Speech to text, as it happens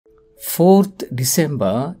4th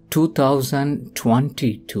December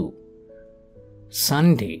 2022,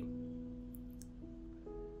 Sunday.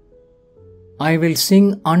 I will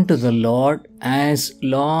sing unto the Lord as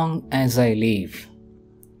long as I live.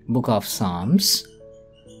 Book of Psalms,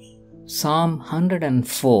 Psalm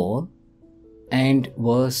 104 and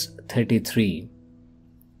verse 33.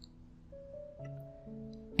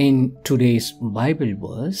 In today's Bible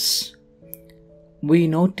verse, we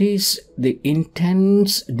notice the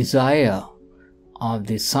intense desire of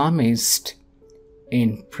the psalmist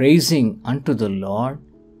in praising unto the Lord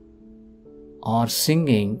or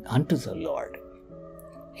singing unto the Lord.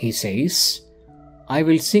 He says, I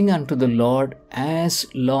will sing unto the Lord as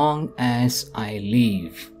long as I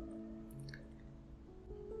live.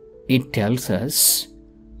 It tells us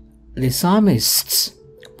the psalmist's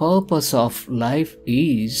purpose of life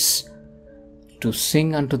is to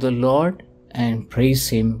sing unto the Lord and praise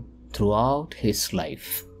Him throughout his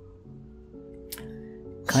life.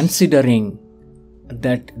 Considering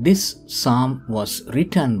that this psalm was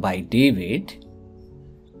written by David,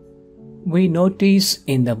 we notice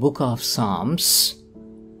in the book of Psalms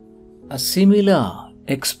a similar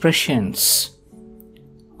expressions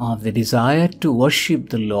of the desire to worship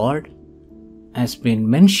the Lord has been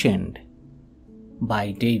mentioned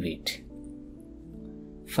by David.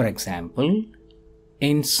 For example,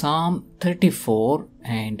 in Psalm 34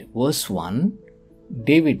 and verse 1,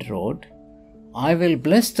 David wrote, I will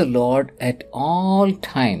bless the Lord at all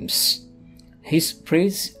times. His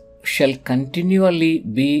praise shall continually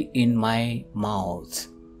be in my mouth.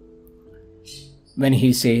 When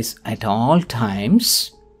he says at all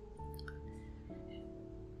times,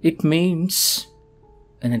 it means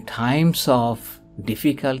in the times of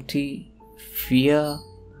difficulty, fear,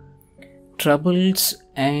 troubles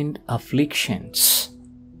and afflictions.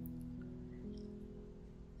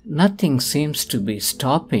 Nothing seems to be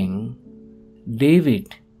stopping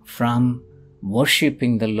David from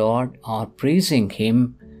worshipping the Lord or praising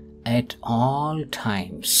Him at all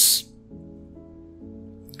times.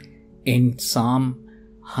 In Psalm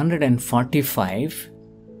 145,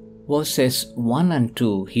 verses 1 and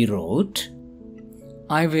 2, he wrote,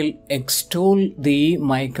 I will extol thee,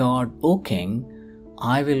 my God, O King.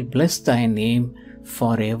 I will bless thy name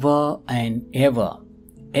forever and ever.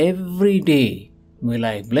 Every day will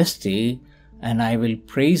I bless thee, and I will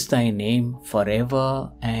praise thy name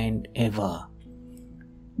forever and ever.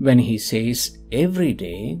 When he says every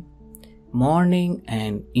day, morning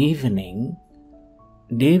and evening,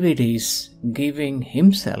 David is giving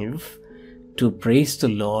himself to praise the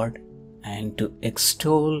Lord and to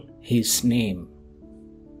extol his name.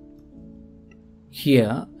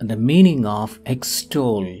 Here, the meaning of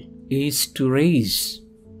extol is to raise.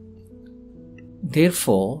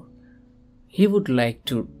 Therefore, he would like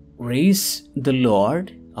to raise the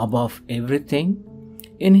Lord above everything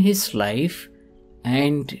in his life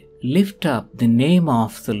and lift up the name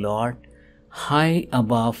of the Lord high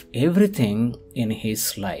above everything in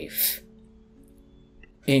his life.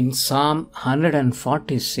 In Psalm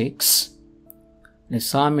 146, the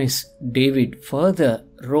psalmist David further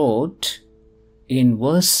wrote in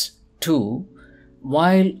verse 2,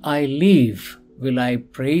 While I live will I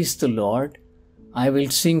praise the Lord. I will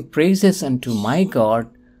sing praises unto my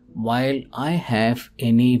God while I have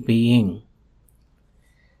any being.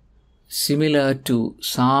 Similar to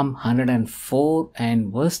Psalm 104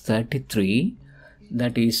 and verse 33,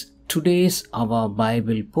 that is today's our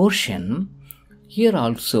Bible portion, here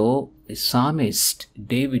also the psalmist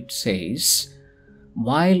David says,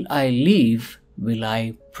 While I live will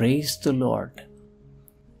I praise the Lord.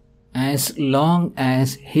 As long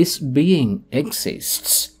as his being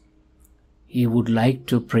exists, he would like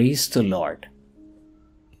to praise the Lord.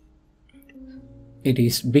 It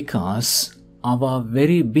is because our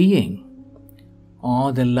very being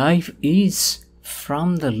or the life is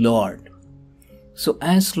from the Lord. So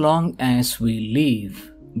as long as we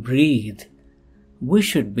live, breathe, we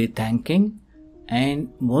should be thanking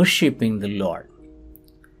and worshipping the Lord.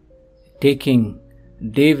 Taking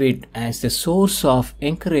David as the source of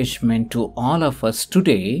encouragement to all of us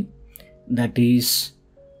today, that is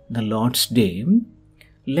the Lord's Day,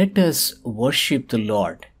 let us worship the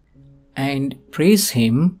Lord and praise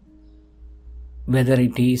Him, whether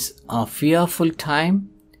it is a fearful time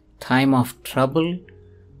of trouble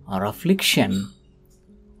or affliction,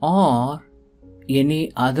 or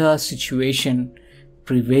any other situation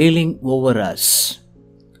prevailing over us.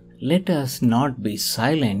 Let us not be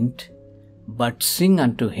silent, but sing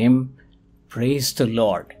unto Him, praise the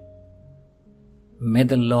Lord. May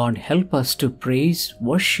the Lord help us to praise,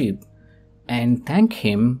 worship, and thank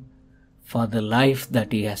Him for the life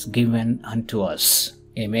that He has given unto us.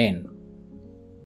 Amen.